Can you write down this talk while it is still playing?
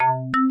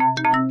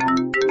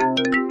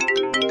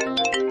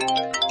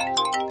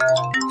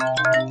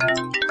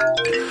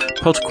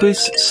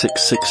PodQuiz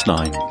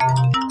 669.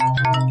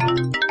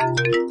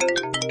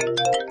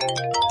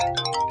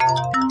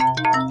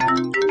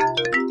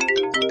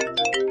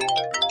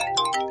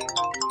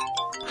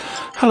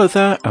 Hello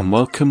there and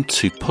welcome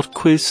to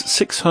PodQuiz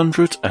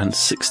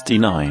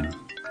 669.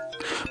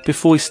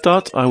 Before we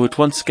start, I would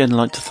once again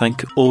like to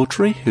thank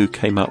Audrey, who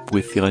came up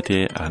with the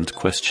idea and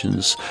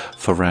questions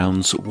for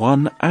rounds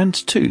 1 and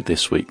 2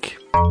 this week.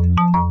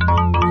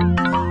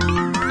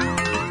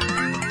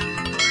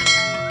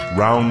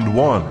 Round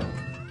 1.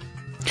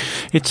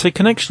 It's a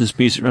Connections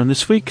music round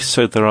this week,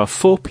 so there are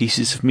 4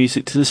 pieces of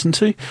music to listen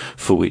to,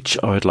 for which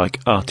I would like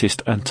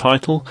artist and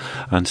title,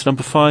 and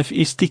number 5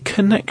 is the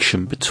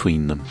connection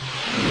between them.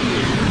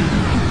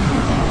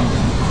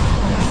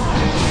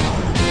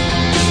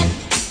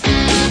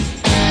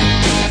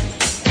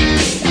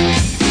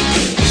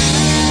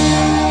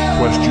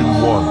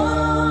 Question 1.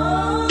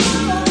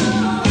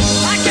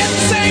 I get the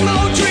same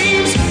old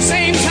dreams,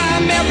 same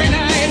time every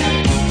night.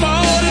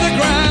 Fall to the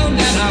ground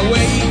and I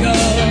wake up.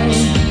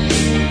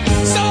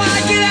 So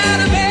I get out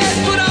of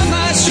bed, put on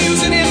my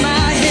shoes, and in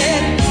my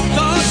head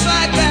thoughts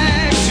right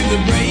back to the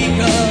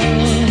breakup.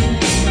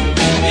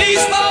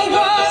 These 4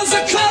 walls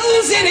are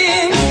closing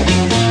in.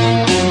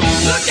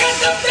 Look at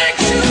the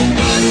picture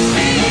of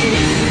me.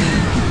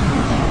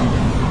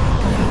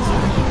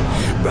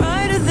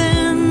 Brighter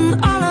than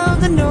all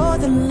of the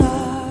northern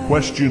lights.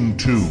 Question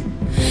 2.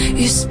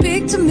 You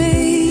speak to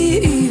me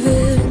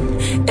even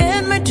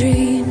in my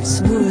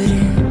dreams.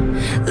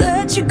 Wouldn't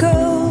let you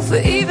go for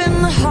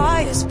even the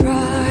highest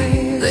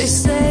price. They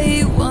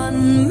say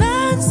one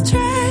man's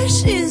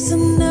trash is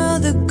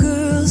another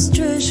girl's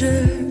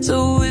treasure.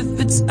 So if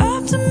it's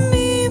up to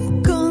me,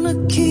 I'm gonna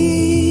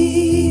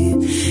keep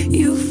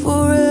you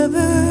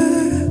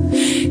forever.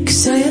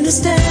 'Cause I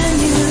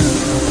understand you.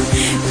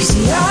 We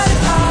see eye to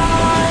eye.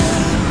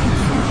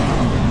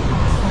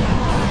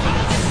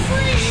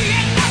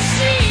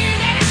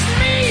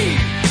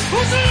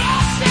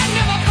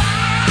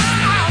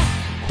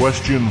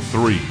 Question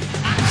 3.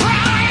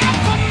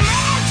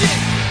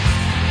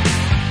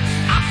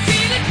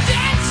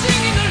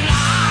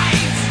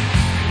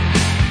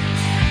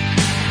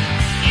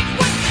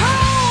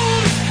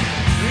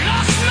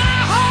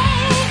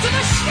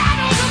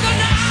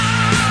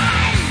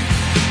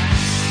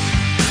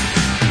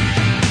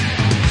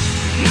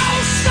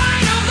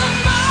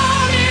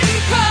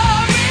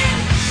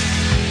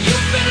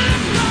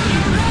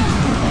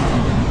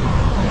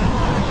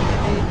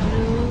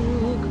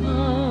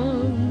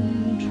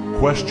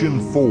 Question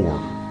 4.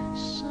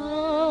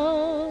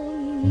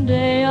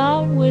 Someday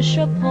I'll wish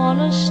upon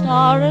a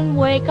star and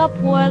wake up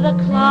where the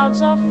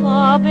clouds are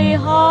far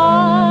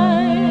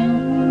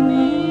behind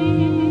me,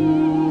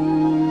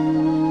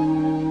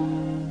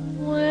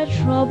 where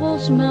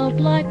troubles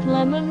melt like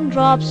lemon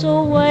drops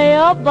away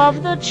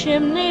above the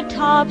chimney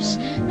tops.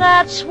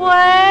 That's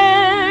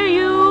where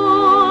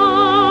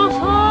you'll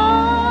find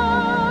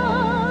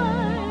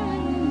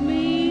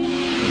me.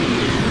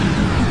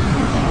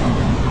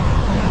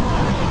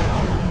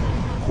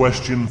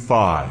 Question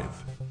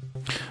 5.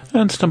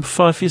 And number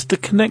 5 is the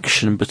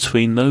connection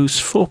between those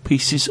 4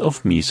 pieces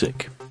of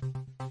music.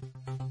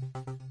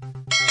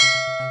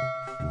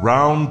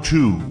 Round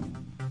 2.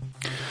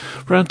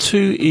 Round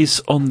 2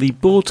 is on the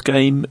board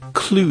game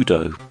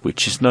Cluedo,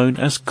 which is known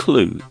as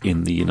Clue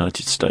in the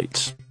United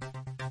States.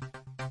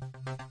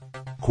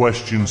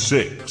 Question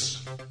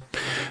 6.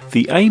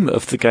 The aim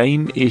of the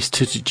game is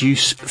to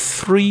deduce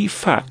 3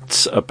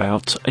 facts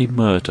about a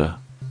murder.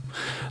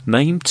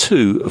 Name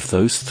 2 of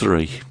those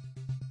 3.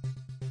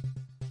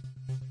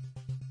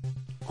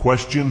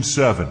 Question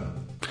 7.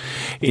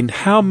 In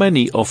how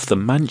many of the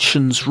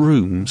mansion's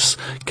rooms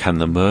can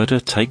the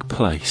murder take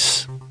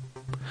place?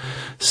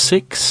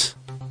 6,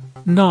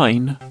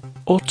 9,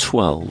 or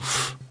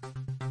 12?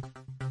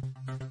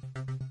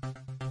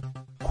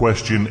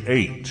 Question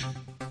 8.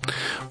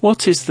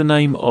 What is the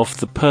name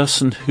of the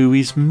person who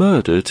is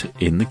murdered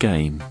in the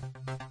game?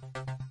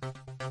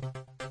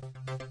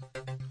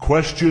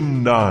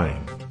 Question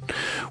 9.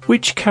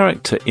 Which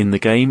character in the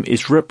game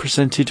is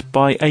represented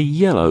by a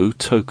yellow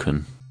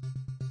token?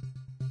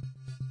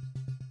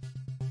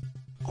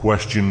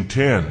 Question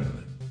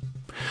 10.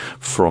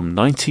 From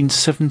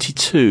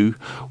 1972,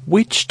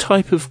 which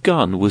type of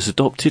gun was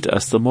adopted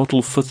as the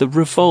model for the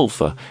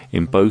revolver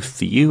in both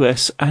the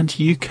US and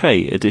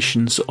UK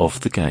editions of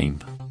the game?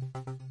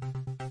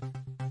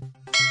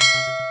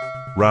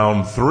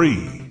 Round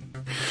 3.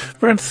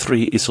 Round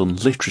 3 is on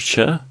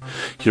literature.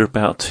 You're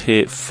about to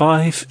hear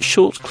 5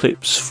 short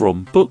clips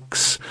from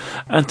books,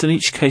 and in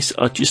each case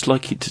I'd just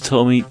like you to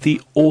tell me the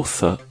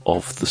author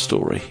of the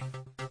story.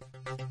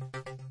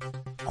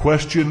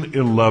 Question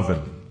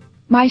 11.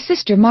 My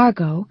sister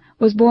Margot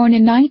was born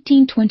in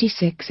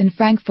 1926 in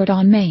Frankfurt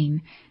on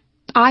Main.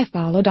 I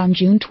followed on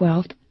June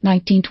 12,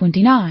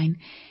 1929,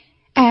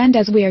 and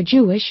as we are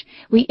Jewish,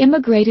 we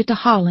immigrated to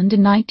Holland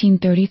in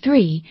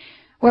 1933,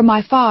 where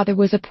my father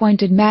was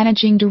appointed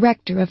managing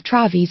director of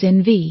Travis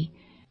NV.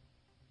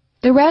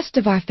 The rest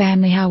of our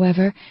family,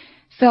 however,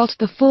 felt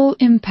the full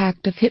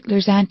impact of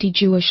Hitler's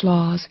anti-Jewish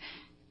laws,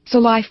 so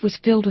life was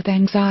filled with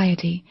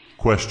anxiety.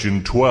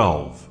 Question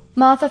 12.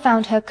 Martha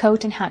found her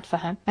coat and hat for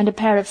her, and a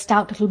pair of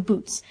stout little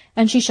boots,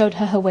 and she showed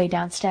her way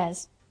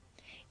downstairs.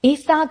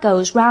 "If thou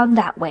goes round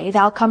that way,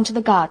 thou'll come to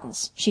the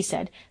gardens," she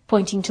said,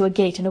 pointing to a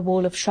gate in a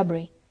wall of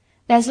shrubbery.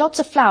 "There's lots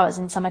of flowers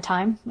in summer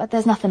time, but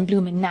there's nothing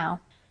bloomin' now.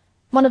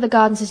 One of the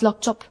gardens is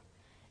locked up.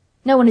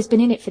 No one has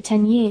been in it for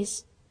 10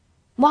 years.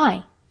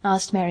 "Why?"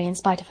 asked Mary in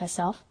spite of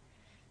herself.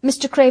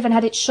 "Mr. Craven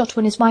had it shut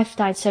when his wife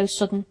died so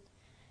sudden.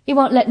 He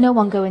won't let no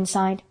one go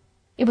inside.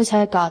 It was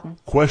her garden."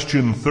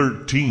 Question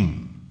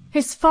 13.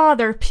 His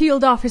father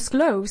peeled off his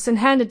gloves and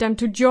handed them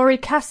to Jory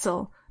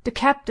Castle, the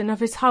captain of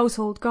his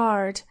household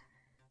guard.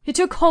 He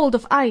took hold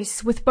of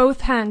ice with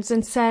both hands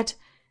and said,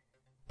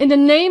 "In the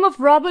name of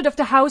Robert of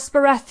the House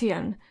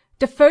Baratheon,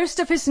 the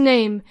first of his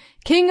name,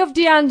 King of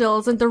the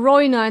Andals and the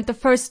Rhoyna and the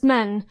First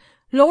Men,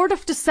 Lord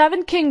of the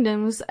 7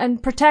 Kingdoms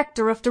and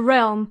Protector of the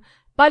Realm,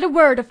 by the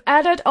word of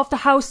Eddard of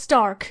the House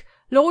Stark,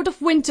 Lord of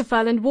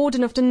Winterfell and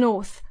Warden of the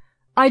North,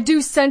 I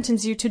do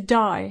sentence you to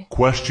die."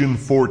 Question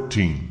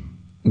 14.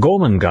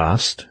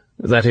 Gormenghast,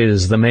 that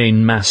is, the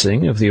main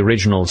massing of the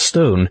original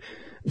stone,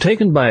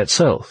 taken by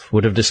itself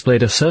would have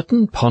displayed a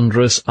certain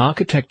ponderous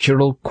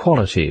architectural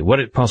quality were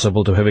it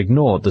possible to have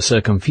ignored the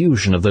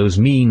circumfusion of those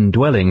mean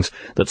dwellings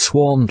that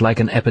swarmed like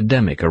an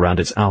epidemic around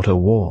its outer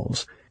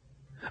walls.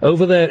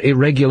 Over their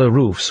irregular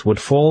roofs would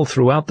fall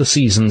throughout the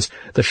seasons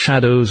the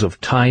shadows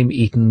of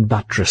time-eaten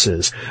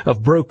buttresses,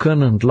 of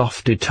broken and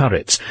lofty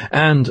turrets,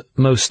 and,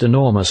 most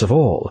enormous of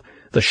all,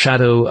 the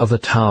shadow of the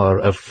Tower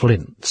of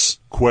Flints.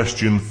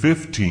 Question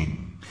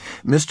 15.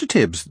 Mr.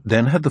 Tibbs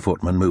then had the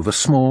footman move a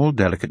small,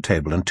 delicate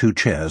table and 2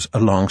 chairs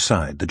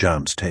alongside the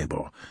giant's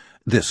table.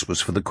 This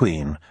was for the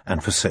Queen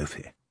and for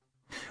Sophie.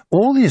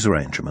 All these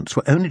arrangements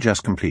were only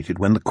just completed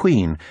when the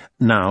Queen,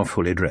 now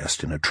fully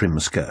dressed in a trim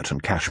skirt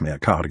and cashmere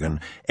cardigan,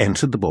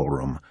 entered the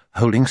ballroom,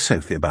 holding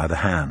Sophie by the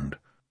hand.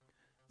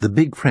 The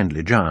big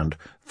friendly giant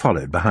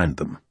followed behind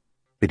them,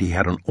 but he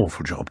had an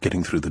awful job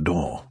getting through the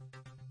door.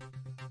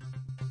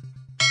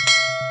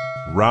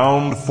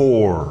 Round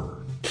 4.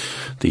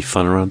 The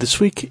fun around this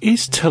week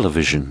is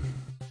television.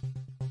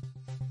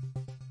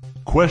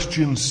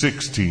 Question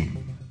 16.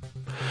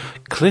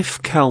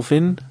 Cliff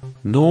Calvin,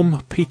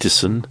 Norm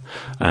Peterson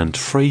and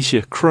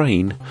Fraser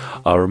Crane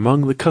are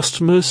among the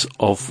customers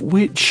of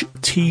which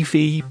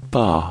TV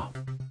bar?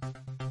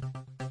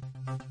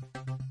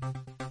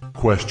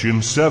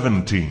 Question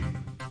 17.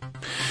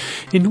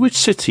 In which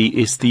city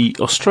is the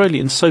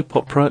Australian soap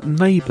opera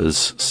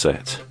Neighbours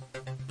set?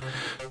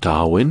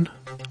 Darwin,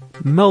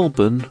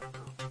 Melbourne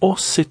or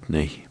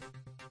Sydney?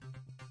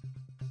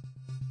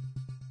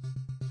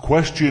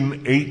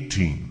 Question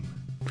 18.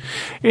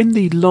 In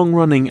the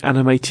long-running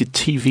animated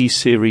TV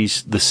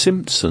series The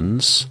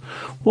Simpsons,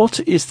 what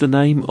is the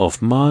name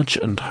of Marge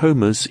and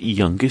Homer's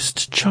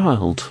youngest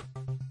child?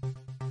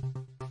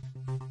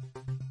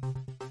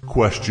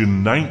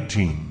 Question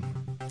 19.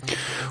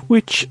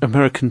 Which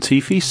American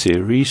TV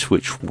series,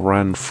 which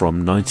ran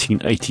from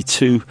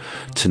 1982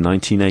 to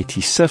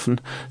 1987,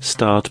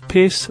 starred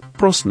Pierce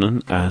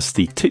Brosnan as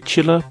the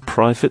titular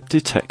private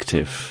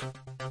detective?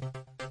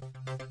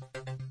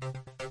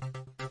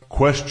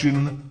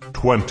 Question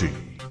 20.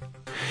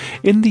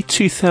 In the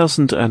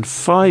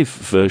 2005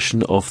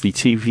 version of the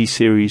TV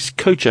series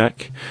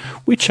Kojak,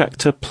 which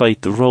actor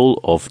played the role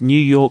of New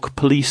York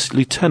Police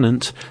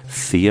Lieutenant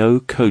Theo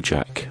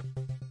Kojak?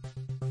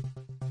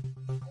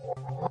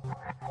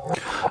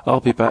 I'll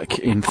be back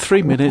in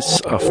 3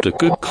 minutes after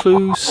Good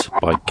Clues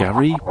by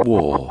Gary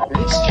Waugh.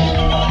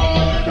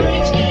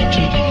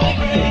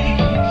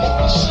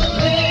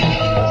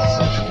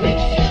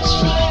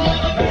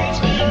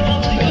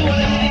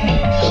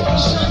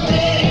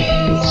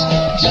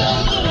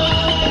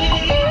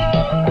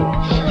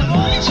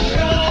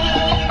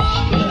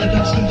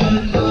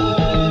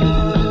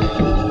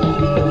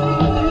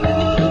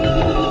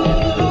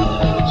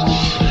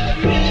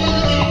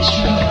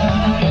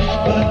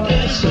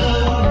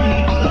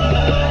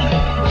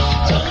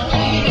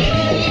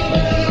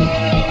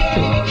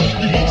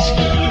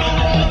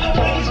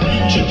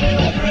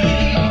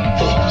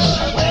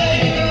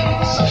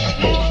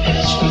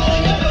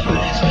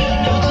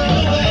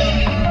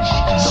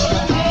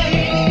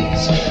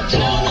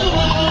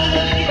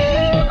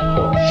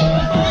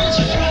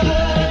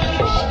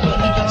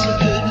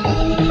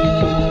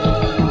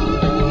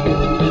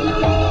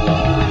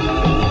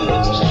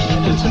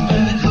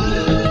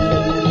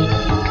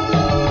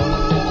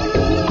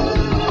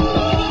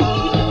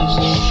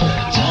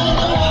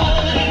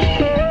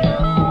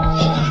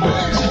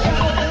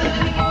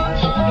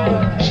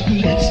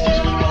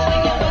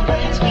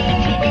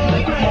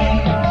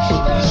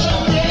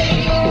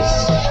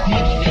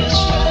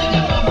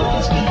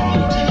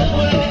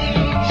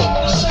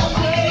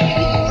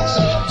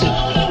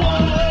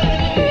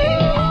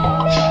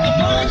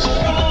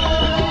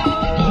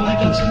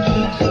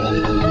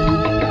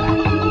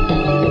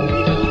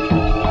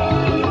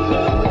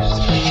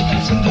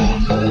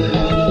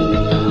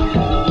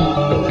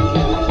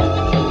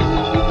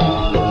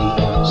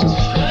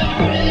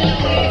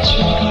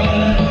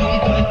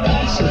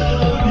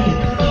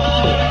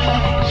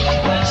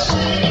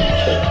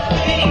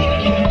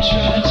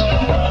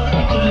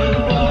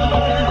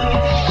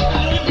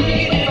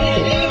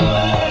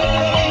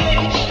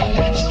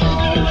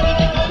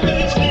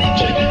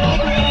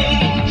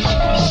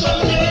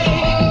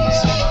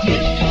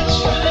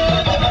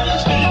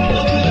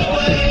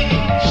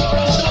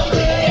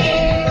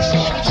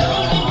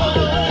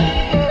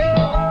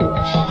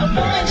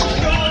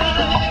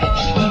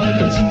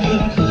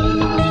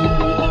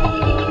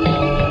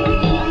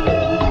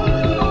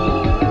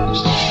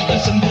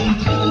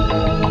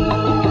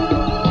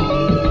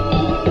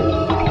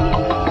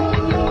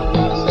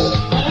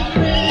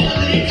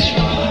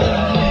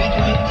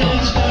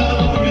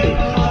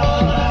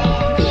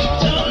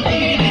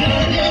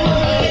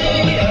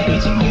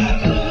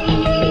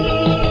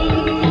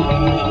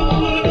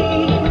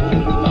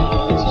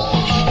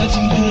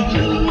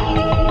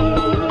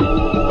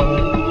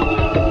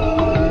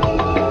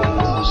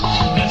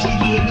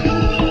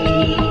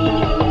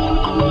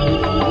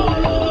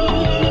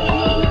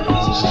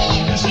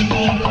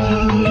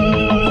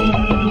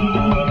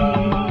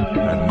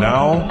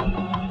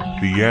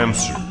 the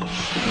answer.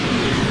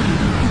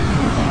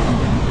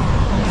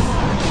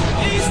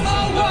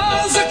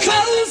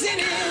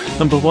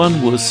 Number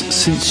 1 was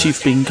Since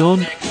You've Been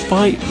Gone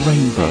by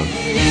Rainbow.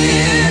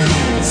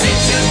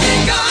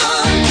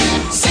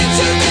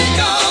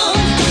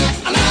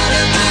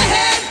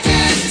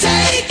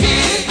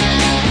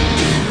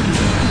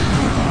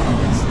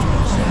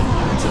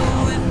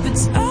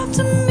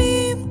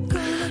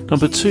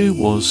 Number 2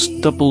 was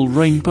Double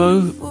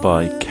Rainbow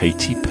by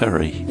Katy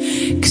Perry.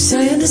 'Cause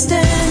I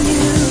understand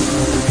you,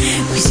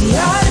 we see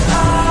eye to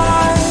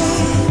eye,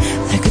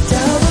 like a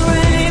double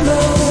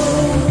rainbow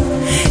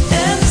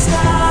in the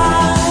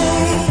sky,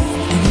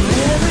 and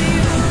wherever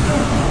you go.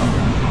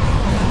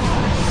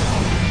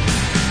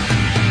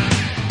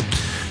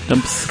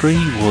 Number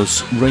 3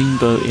 was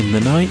Rainbow in the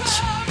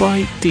Night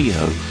by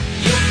Dio.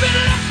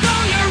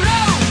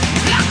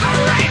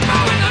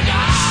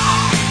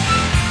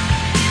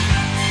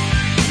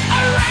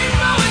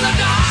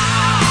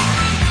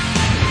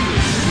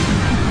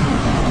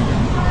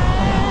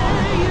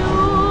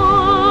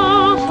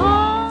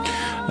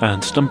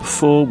 And number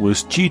 4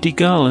 was Judy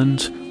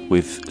Garland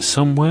with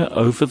Somewhere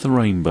Over the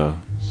Rainbow.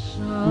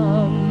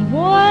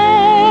 Somewhere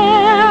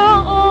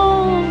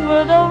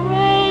over the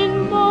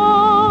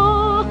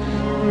rainbow,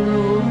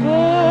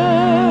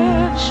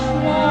 bluebirds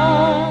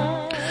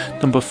fly.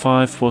 Number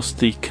 5 was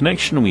The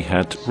Connection. We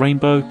had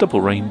Rainbow,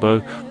 Double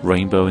Rainbow,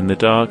 Rainbow in the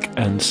Dark,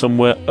 and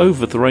Somewhere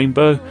Over the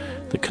Rainbow.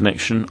 The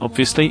Connection,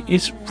 obviously,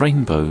 is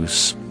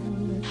rainbows.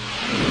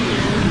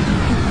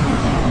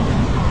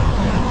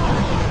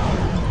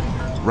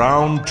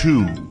 Round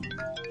 2.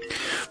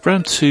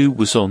 Round 2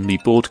 was on the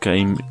board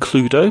game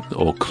Cluedo,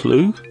 or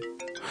Clue,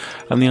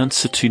 and the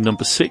answer to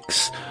number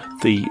 6,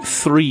 the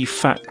 3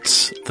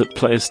 facts that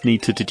players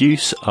need to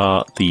deduce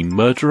are the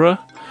murderer,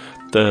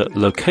 the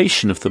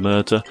location of the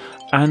murder,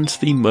 and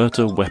the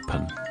murder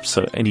weapon.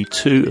 So any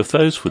 2 of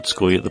those would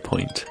score you the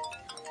point.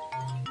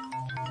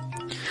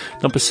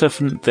 Number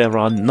 7, there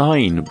are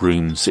 9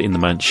 rooms in the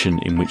mansion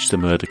in which the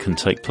murder can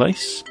take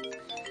place.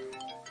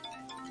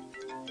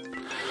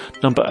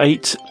 Number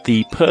 8,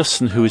 the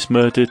person who is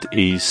murdered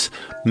is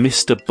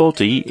Mr.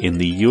 Body in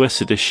the US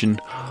edition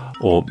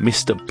or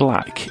Mr.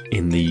 Black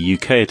in the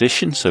UK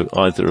edition, so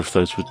either of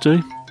those would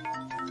do.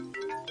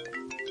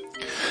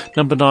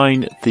 Number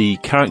 9, the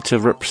character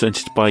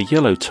represented by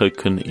yellow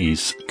token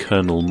is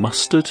Colonel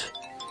Mustard.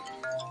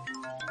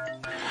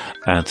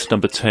 And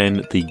number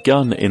 10, the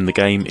gun in the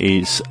game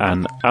is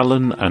an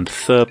Allen and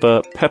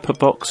Thurber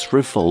Pepperbox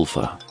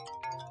revolver.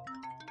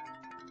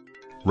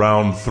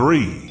 Round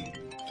 3.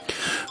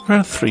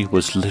 Round 3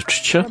 was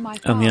literature,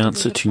 and the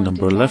answer to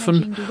number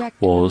 11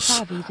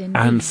 was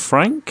Anne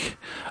Frank.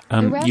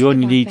 You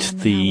only need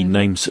the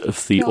names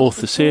of the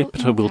authors here,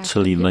 but I will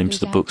tell you the names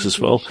of the books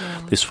as well.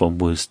 This one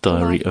was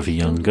Diary of a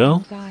Young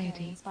Girl.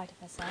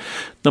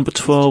 Number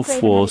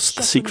 12 was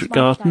The Secret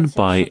Garden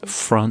by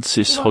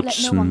Frances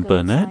Hodgson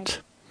Burnett.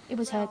 It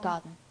was her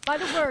garden.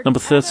 Number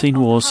 13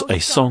 was A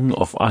Song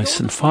of Ice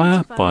and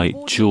Fire by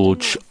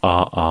George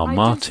R.R.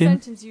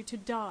 Martin.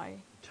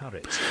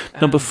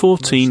 Number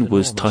 14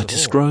 was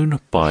Titus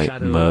Grown by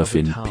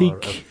Mervyn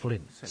Peake.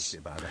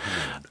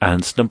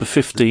 And number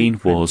 15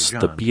 was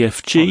The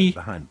BFG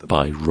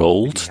by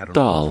Roald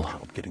Dahl.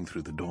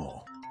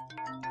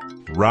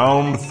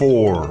 Round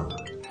 4.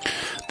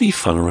 The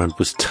final round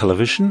was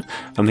television,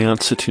 and the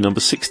answer to number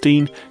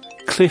 16,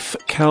 Cliff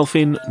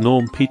Calvin,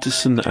 Norm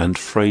Peterson and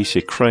Fraser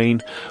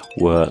Crane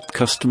were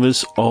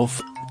customers of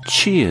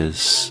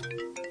Cheers.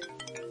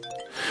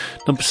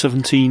 Number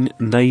 17,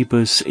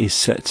 Neighbours is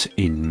set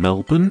in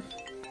Melbourne.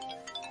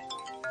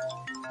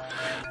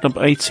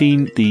 Number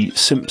 18, The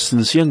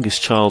Simpsons'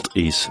 youngest child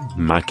is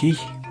Maggie.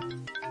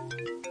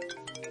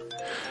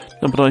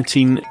 Number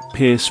 19,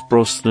 Pierce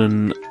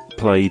Brosnan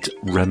played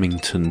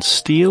Remington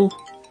Steele.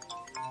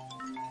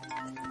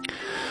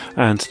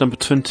 And number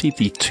 20,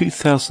 the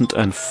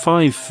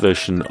 2005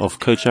 version of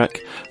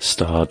Kojak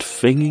starred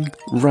Ving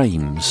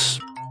Rhames.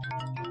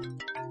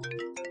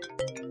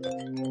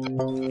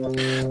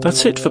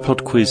 That's it for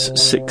PodQuiz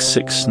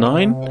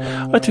 669.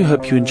 I do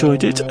hope you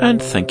enjoyed it, and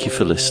thank you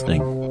for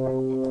listening.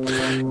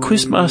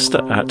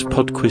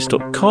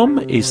 Quizmaster@podquiz.com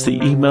is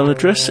the email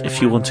address if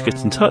you want to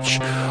get in touch,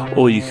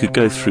 or you could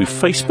go through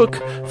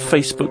Facebook,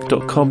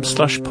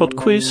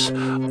 facebook.com/podquiz,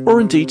 or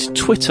indeed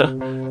Twitter,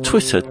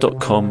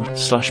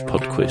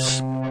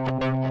 twitter.com/podquiz.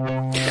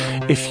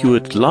 If you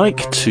would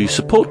like to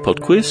support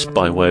PodQuiz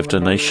by way of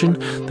donation,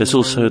 there's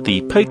also the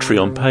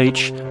Patreon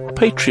page,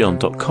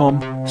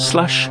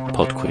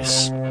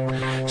 patreon.com/podquiz.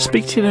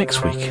 Speak to you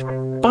next week.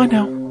 Bye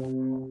now.